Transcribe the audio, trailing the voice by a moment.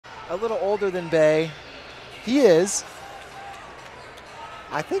a little older than Bey. He is,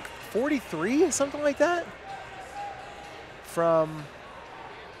 I think, 43, something like that.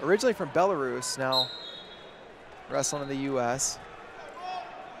 Originally from Belarus, now wrestling in the U.S.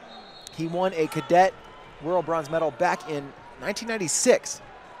 He won a cadet world bronze medal back in 1996.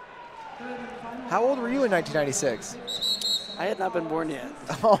 How old were you in 1996? I had not been born yet.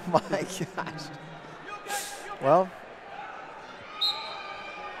 Oh my gosh. Well,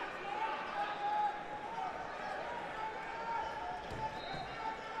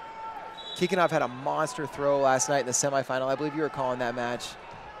 Kikiniou had a monster throw last night in the semifinal. I believe you were calling that match.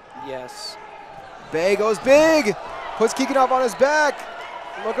 Yes. Bey goes big, puts Kikiniou on his back,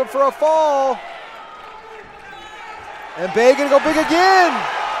 looking for a fall. And Bey gonna go big again.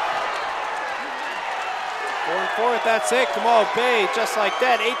 Going forward, that's it. Kamal Bey, just like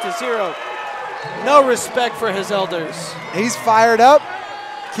that, 8-0. No respect for his elders. He's fired up.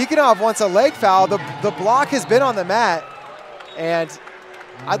 Kikiniou wants a leg foul. The block has been on the mat, and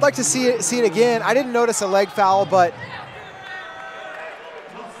I'd like to see it again. I didn't notice a leg foul, but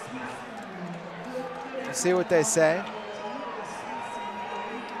we'll see what they say.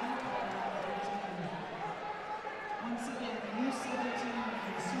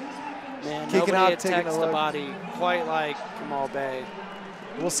 Man, Kicking nobody out, taking a attacks the look. body quite like Kamal Bey.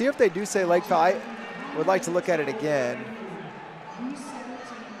 We'll see if they do say leg foul. I would like to look at it again.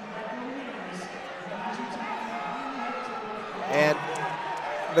 And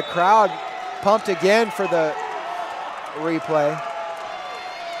the crowd pumped again for the replay.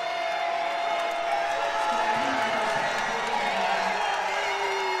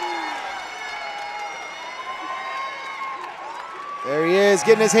 There he is,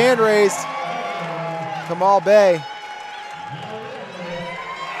 getting his hand raised. Kamal Bey.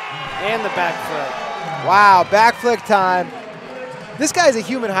 And the back foot. Wow, back flick time. This guy's a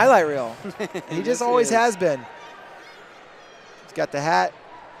human highlight reel. He just always has been. He's got the hat.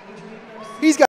 He's got